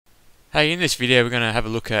Hey, in this video we're going to have a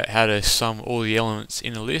look at how to sum all the elements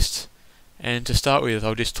in a list, and to start with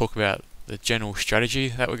I'll just talk about the general strategy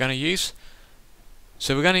that we're going to use.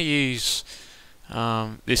 So we're going to use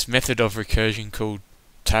this method of recursion called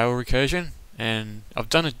tail recursion, and I've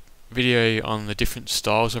done a video on the different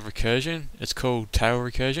styles of recursion. It's called tail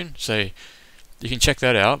recursion, so you can check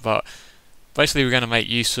that out. But basically we're going to make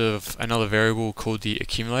use of another variable called the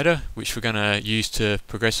accumulator, which we're going to use to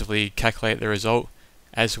progressively calculate the result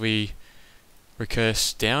as we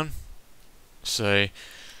recurse down. So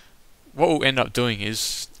what we'll end up doing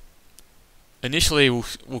is initially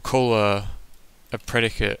we'll call a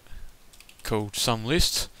predicate called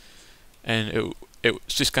SumList, and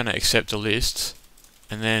it's just going to accept a list,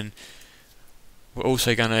 and then we're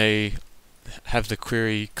also going to have the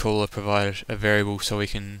query caller provide a variable so we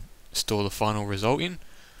can store the final result in.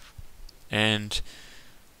 And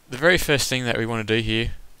the very first thing that we want to do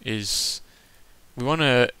here is we want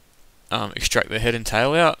to extract the head and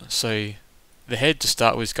tail out. So the head to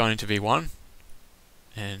start with is going to be 1,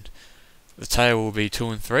 and the tail will be 2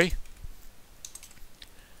 and 3,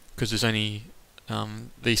 because there's only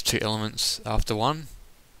these two elements after 1.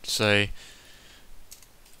 So,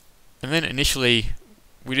 and then initially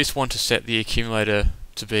we just want to set the accumulator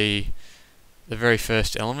to be the very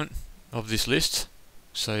first element of this list.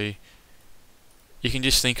 So you can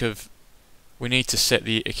just think of, we need to set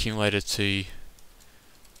the accumulator to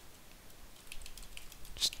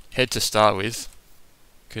head to start with,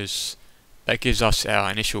 because that gives us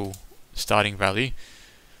our initial starting value,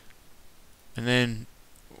 and then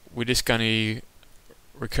we're just going to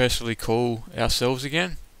recursively call ourselves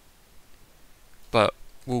again, but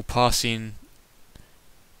we'll pass in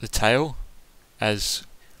the tail as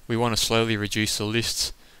we want to slowly reduce the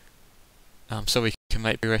list so we can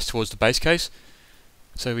make progress towards the base case.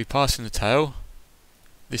 So we pass in the tail.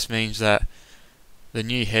 This means that the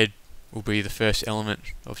new head will be the first element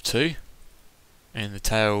of 2, and the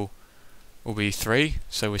tail will be 3,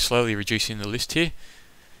 so we're slowly reducing the list here,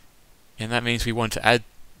 and that means we want to add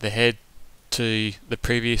the head to the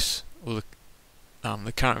previous, or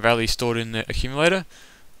the current value stored in the accumulator.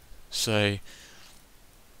 So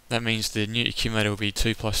that means the new accumulator will be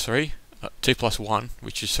 2 plus 1,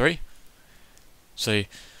 which is 3. So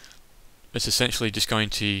it's essentially just going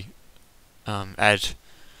to add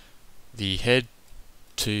the head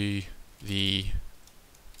to the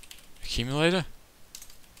accumulator,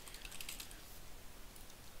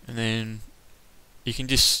 and then you can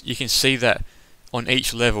see that on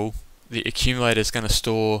each level the accumulator is going to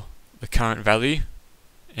store the current value,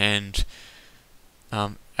 and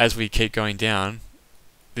as we keep going down,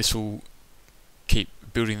 this will keep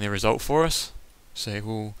building the result for us. So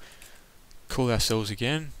we'll call ourselves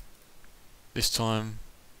again. This time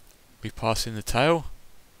we pass in the tail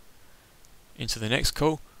into the next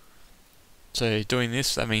call. So doing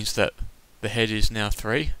this, that means that the head is now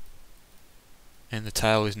 3 and the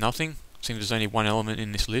tail is nothing, since there's only one element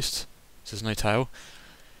in this list, so there's no tail.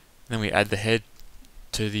 And then we add the head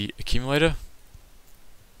to the accumulator.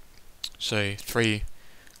 So 3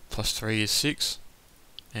 plus 3 is 6,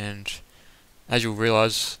 and as you'll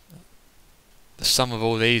realise, the sum of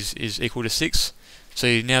all these is equal to 6.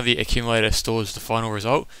 So now the accumulator stores the final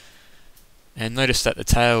result, and notice that the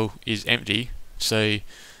tail is empty. So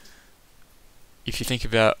if you think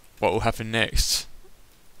about what will happen next,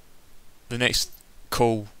 the next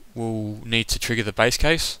call will need to trigger the base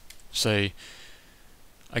case. So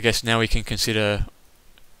I guess now we can consider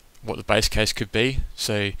what the base case could be.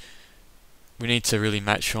 So we need to really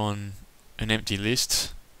match on an empty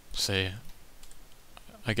list. So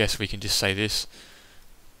I guess we can just say this: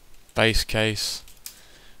 base case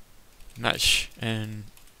match an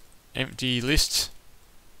empty list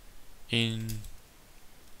in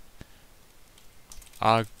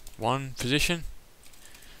arg1 position.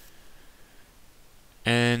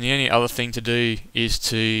 And the only other thing to do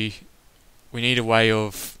is we need a way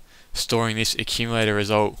of storing this accumulator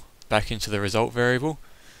result back into the result variable,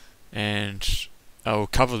 and I'll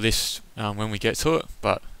cover this when we get to it,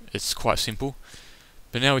 but it's quite simple.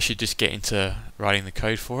 But now we should just get into writing the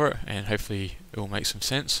code for it, and hopefully it will make some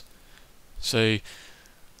sense. So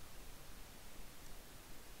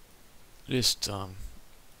just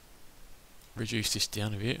reduce this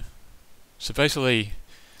down a bit. So basically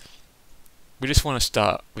we just want to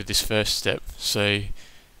start with this first step. So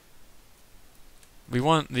we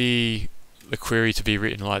want the query to be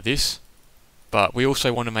written like this, but we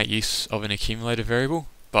also want to make use of an accumulator variable,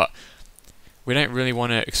 but we don't really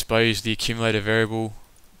want to expose the accumulator variable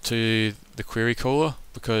to the query caller,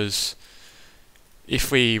 because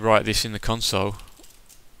if we write this in the console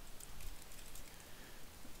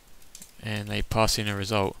and they pass in a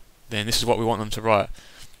result, then this is what we want them to write.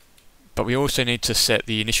 But we also need to set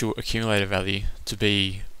the initial accumulator value to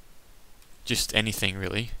be just anything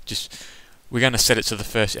really. We're going to set it to the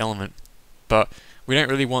first element, but we don't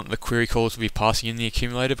really want the query caller to be passing in the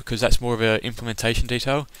accumulator because that's more of an implementation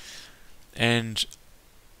detail. And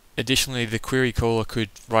additionally, the query caller could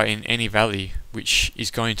write in any value, which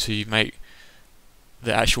is going to make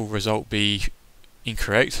the actual result be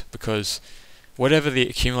incorrect, because whatever the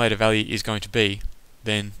accumulator value is going to be,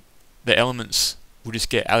 then the elements will just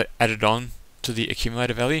get added on to the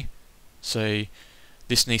accumulator value. So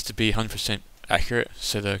this needs to be 100% accurate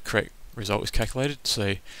so the correct result is calculated.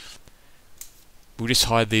 So we'll just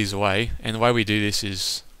hide these away, and the way we do this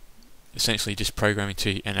is essentially just programming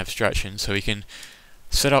to an abstraction. So we can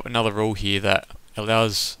set up another rule here that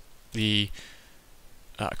allows the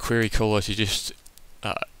query caller to just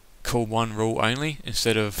call one rule only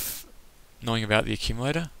instead of knowing about the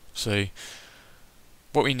accumulator. So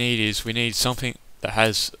what we need is something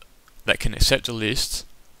that can accept a list,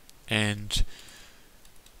 and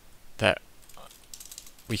that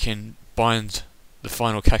we can bind the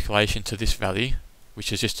final calculation to this value,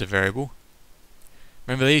 which is just a variable.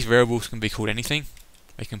 Remember, these variables can be called anything.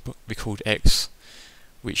 They can be called x,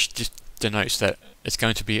 which just denotes that it's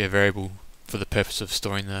going to be a variable for the purpose of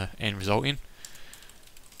storing the end result in.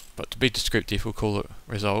 But to be descriptive, we'll call it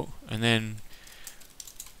result. And then,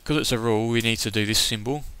 because it's a rule, we need to do this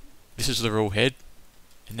symbol. This is the rule head.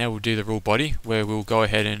 And now we'll do the rule body, where we'll go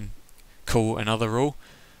ahead and call another rule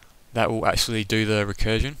that will actually do the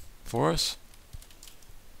recursion for us.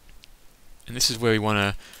 And this is where we want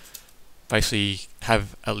to basically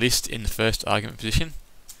have a list in the first argument position,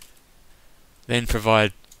 then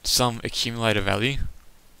provide some accumulator value,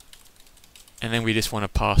 and then we just want to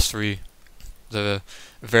pass through the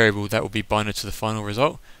variable that will be binded to the final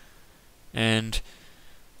result. And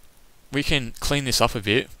we can clean this up a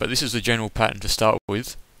bit, but this is the general pattern to start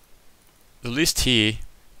with. The list here,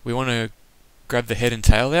 we want to grab the head and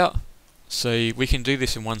tail out. So we can do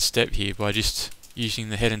this in one step here by just using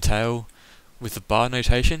the head and tail with the bar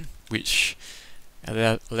notation, which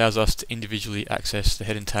allows us to individually access the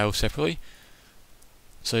head and tail separately.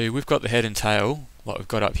 So we've got the head and tail, like we've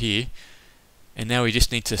got up here, and now we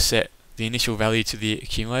just need to set the initial value to the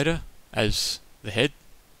accumulator as the head.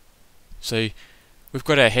 So we've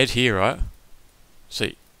got our head here, right? So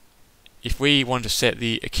if we want to set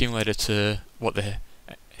the accumulator to what the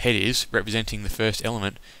head is, representing the first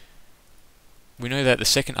element, we know that the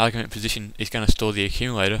second argument position is going to store the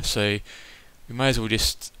accumulator, so we may as well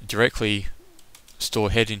just directly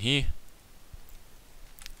store head in here.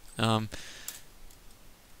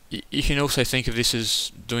 You can also think of this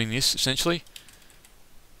as doing this essentially.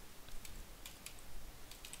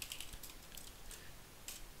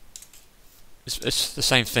 It's the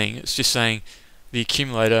same thing. It's just saying the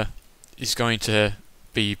accumulator is going to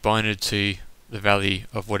be binded to the value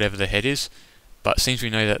of whatever the head is, but since we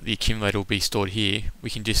know that the accumulator will be stored here, we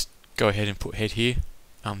can just go ahead and put head here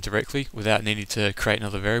directly without needing to create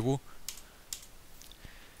another variable.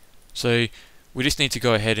 So we just need to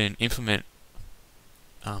go ahead and implement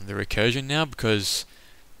the recursion now, because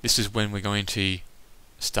this is when we're going to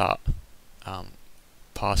start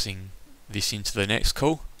passing this into the next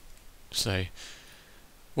call. So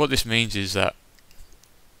what this means is that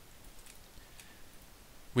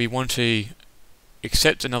we want to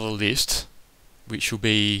accept another list, which will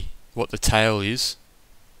be what the tail is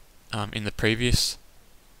in the previous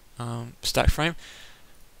stack frame,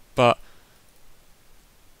 but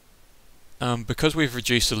because we've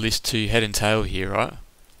reduced the list to head and tail here, right,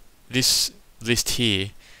 this list here,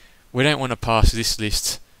 we don't want to pass this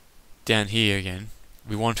list down here again.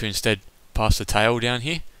 We want to instead pass the tail down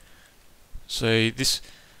here. So this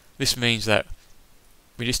means that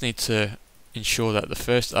we just need to ensure that the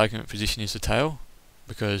first argument position is the tail,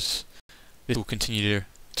 because this will continue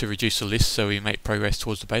to reduce the list so we make progress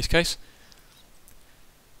towards the base case.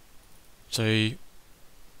 So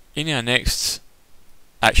in our next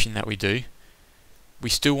action that we do, we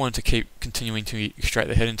still want to keep continuing to extract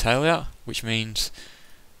the head and tail out, which means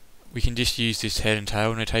we can just use this head and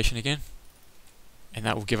tail notation again, and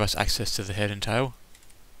that will give us access to the head and tail.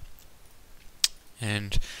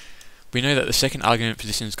 And we know that the second argument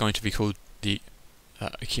position is going to be called the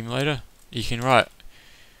accumulator. You can write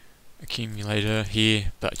accumulator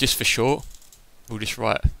here, but just for short, we'll just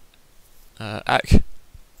write acc.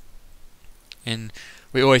 And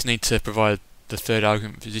we always need to provide the third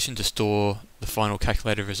argument position to store the final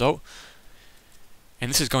calculated result.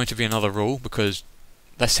 And this is going to be another rule, because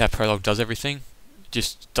that's how prolog does everything. It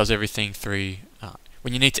just does everything through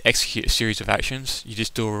when you need to execute a series of actions, you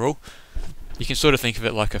just do a rule. You can sort of think of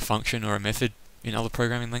it like a function or a method, in other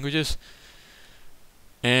programming languages.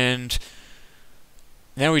 And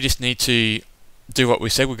now we just need to do what we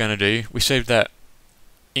said we're going to do. We said that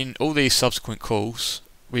in all these subsequent calls,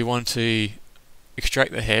 we want to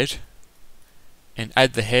extract the head and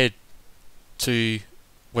add the head to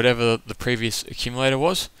whatever the previous accumulator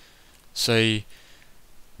was. So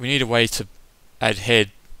we need a way to add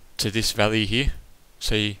head to this value here.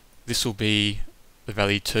 So this will be the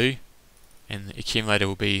value 2 and the accumulator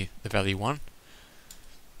will be the value 1.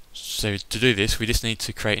 So to do this, we just need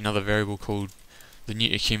to create another variable called the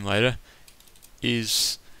new accumulator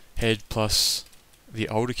is head plus the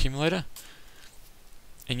old accumulator.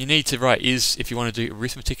 And you need to write is if you want to do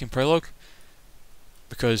arithmetic in Prolog,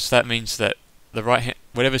 because that means that the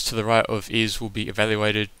whatever's to the right of is will be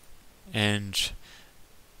evaluated, and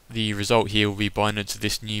the result here will be binded to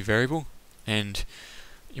this new variable. And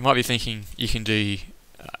you might be thinking you can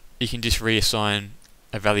just reassign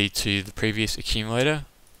a value to the previous accumulator,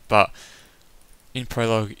 but in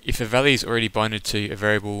Prolog, if a value is already binded to a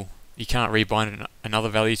variable, you can't rebind another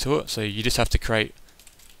value to it, so you just have to create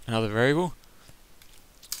another variable.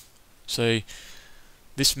 So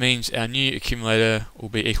this means our new accumulator will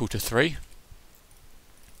be equal to 3.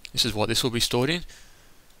 This is what this will be stored in.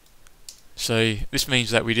 So this means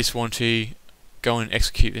that we just want to go and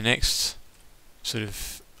execute the next sort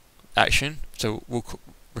of action. So we'll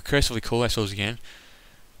recursively call ourselves again.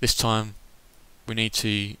 This time we need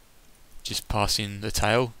to just pass in the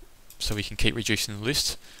tail so we can keep reducing the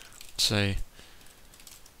list. So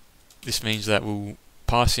this means that we'll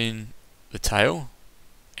pass in the tail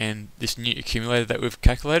and this new accumulator that we've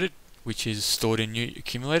calculated, which is stored in new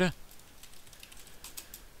accumulator,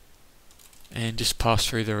 and just pass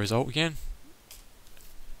through the result again,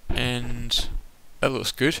 and that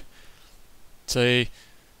looks good. So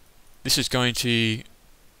this is going to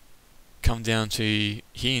come down to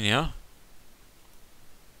here now,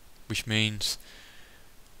 which means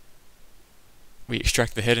we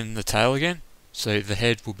extract the head and the tail again. So the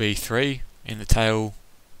head will be 3 and the tail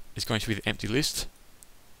is going to be the empty list,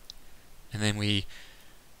 and then we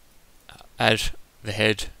add the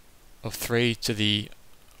head of 3 to the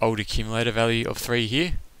old accumulator value of 3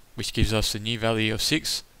 here, which gives us the new value of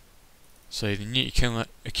 6. So the new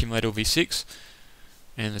accumulator will be 6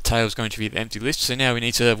 and the tail is going to be the empty list. So now we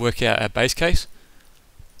need to work out our base case,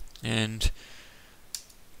 and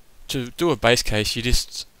to do a base case you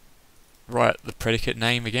just write the predicate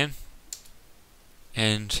name again,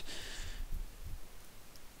 and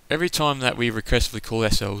every time that we recursively call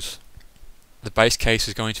ourselves, the base case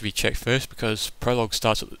is going to be checked first, because Prolog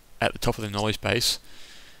starts at the top of the knowledge base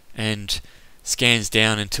and scans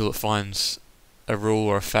down until it finds a rule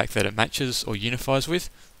or a fact that it matches or unifies with.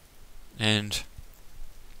 And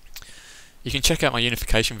you can check out my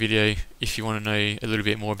unification video if you want to know a little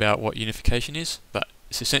bit more about what unification is, but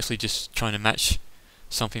it's essentially just trying to match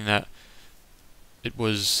something that it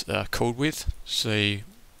was called with. So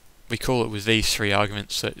we call it with these 3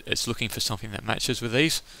 arguments, so it's looking for something that matches with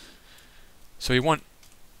these. So we want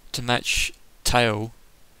to match tail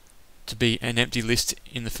to be an empty list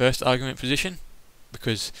in the first argument position,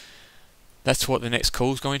 because that's what the next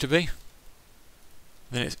call is going to be.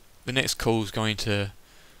 The next call is going to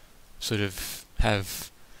sort of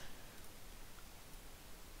have,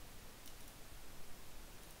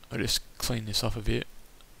 I'll just clean this up a bit.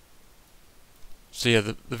 So yeah,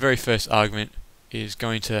 the very first argument is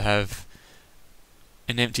going to have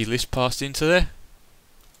an empty list passed into there.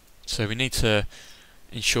 So we need to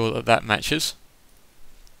ensure that that matches,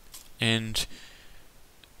 and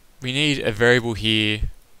we need a variable here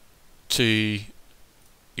to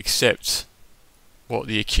accept what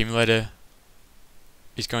the accumulator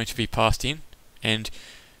is going to be passed in. And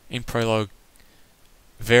in Prolog,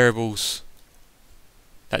 variables,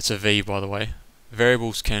 that's a V by the way,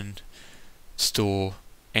 variables can store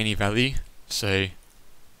any value, so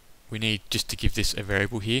we need just to give this a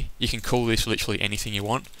variable here. You can call this literally anything you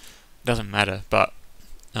want, doesn't matter, but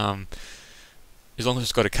as long as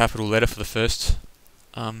it's got a capital letter for the first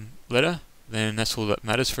letter, then that's all that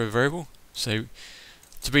matters for a variable. So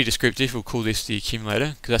to be descriptive, we'll call this the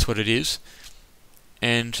accumulator, because that's what it is.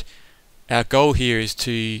 And our goal here is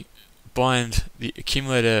to bind the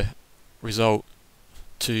accumulator result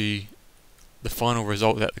to the final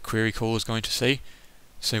result that the query call is going to see.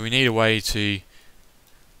 So we need a way to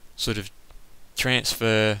sort of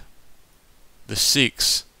transfer the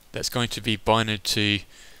 6 that's going to be binded to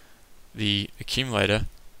the accumulator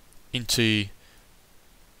into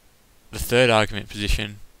the third argument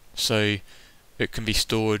position, so it can be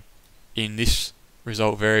stored in this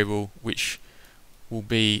result variable, which will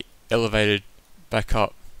be elevated back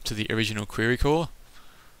up to the original query caller.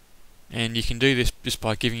 and you can do this just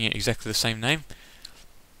by giving it exactly the same name.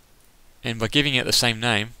 And by giving it the same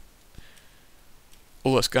name,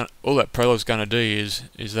 all that prolog's going to do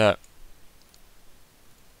is that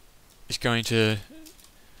it's going to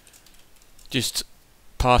just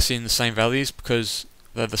pass in the same values because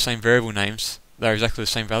they're the same variable names. They're exactly the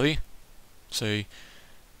same value. So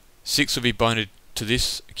 6 will be binded to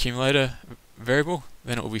this accumulator variable,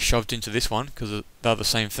 then it will be shoved into this one because they're the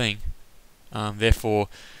same thing. Therefore,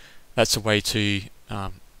 that's a way to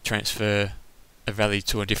transfer a value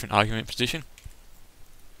to a different argument position,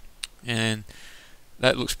 and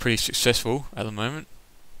that looks pretty successful at the moment.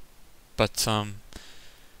 But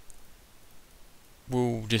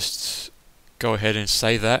we'll just go ahead and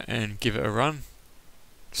save that and give it a run.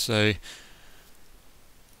 So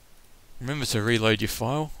remember to reload your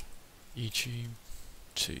file, YouTube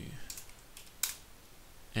 2,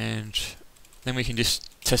 and then we can just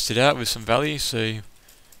test it out with some values. So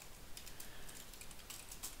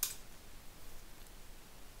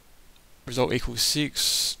result equals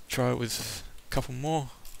 6, try it with a couple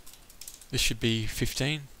more. This should be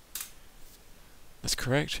 15. That's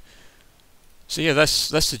correct. So yeah, that's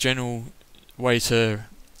the general way to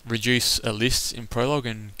reduce a list in Prolog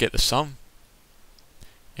and get the sum.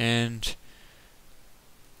 And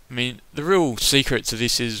I mean, the real secret to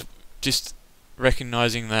this is just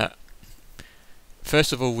recognizing that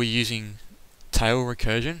first of all we're using tail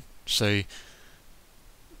recursion, so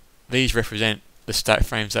these represent the stack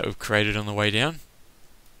frames that we've created on the way down,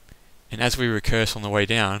 and as we recurse on the way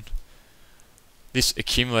down, this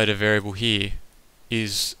accumulator variable here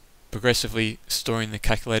is progressively storing the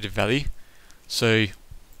calculated value. So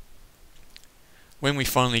when we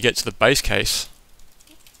finally get to the base case,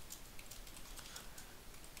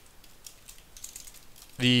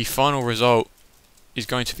 the final result is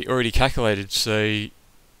going to be already calculated, so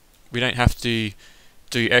we don't have to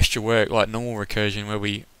do extra work like normal recursion where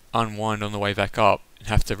we unwind on the way back up and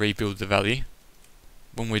have to rebuild the value.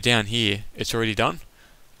 When we're down here, it's already done.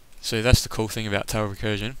 So that's the cool thing about tail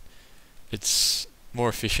recursion. It's more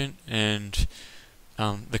efficient, and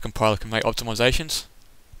the compiler can make optimizations.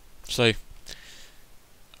 So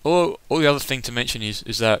all the other thing to mention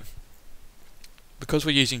is that because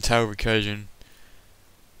we're using tail recursion,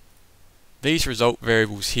 these result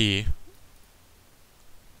variables here,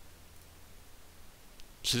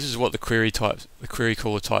 so this is what the query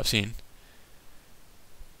caller types in.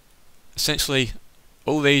 Essentially,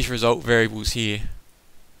 all these result variables here,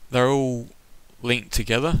 they're all linked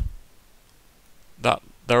together.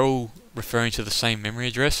 They're all referring to the same memory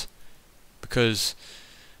address, because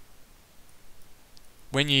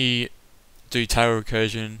when you do tail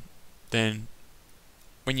recursion, then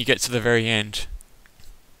when you get to the very end,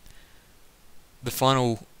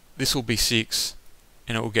 this will be 6,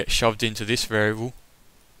 and it will get shoved into this variable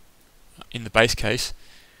in the base case,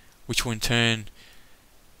 which will in turn,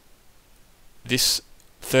 this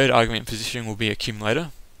third argument position will be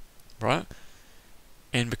accumulator, right?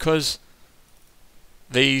 And because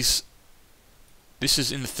this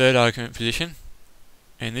is in the third argument position,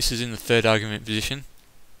 and this is in the third argument position,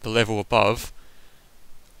 the level above,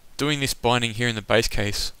 doing this binding here in the base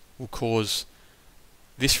case will cause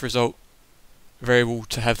this result variable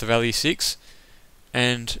to have the value 6,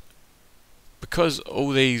 and because all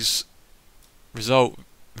these result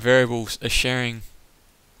variables are sharing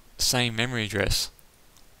the same memory address,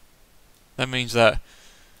 that means that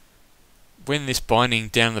when this binding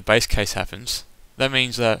down the base case happens, that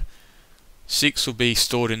means that 6 will be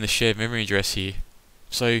stored in the shared memory address here.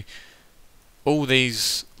 So all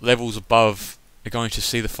these levels above are going to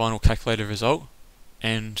see the final calculated result,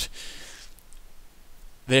 and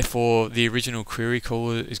therefore the original query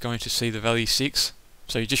caller is going to see the value 6.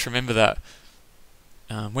 So you just remember that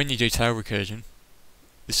when you do tail recursion,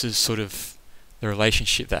 this is sort of the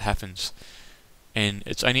relationship that happens, and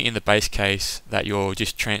it's only in the base case that you're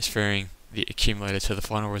just transferring the accumulator to the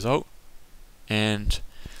final result. And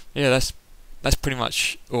yeah, that's pretty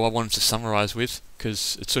much all I wanted to summarize with,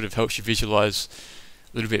 because it sort of helps you visualize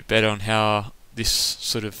a little bit better on how this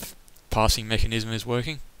sort of parsing mechanism is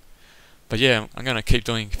working. But yeah, I'm going to keep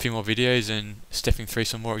doing a few more videos and stepping through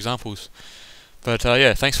some more examples. But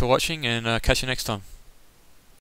yeah, thanks for watching, and catch you next time.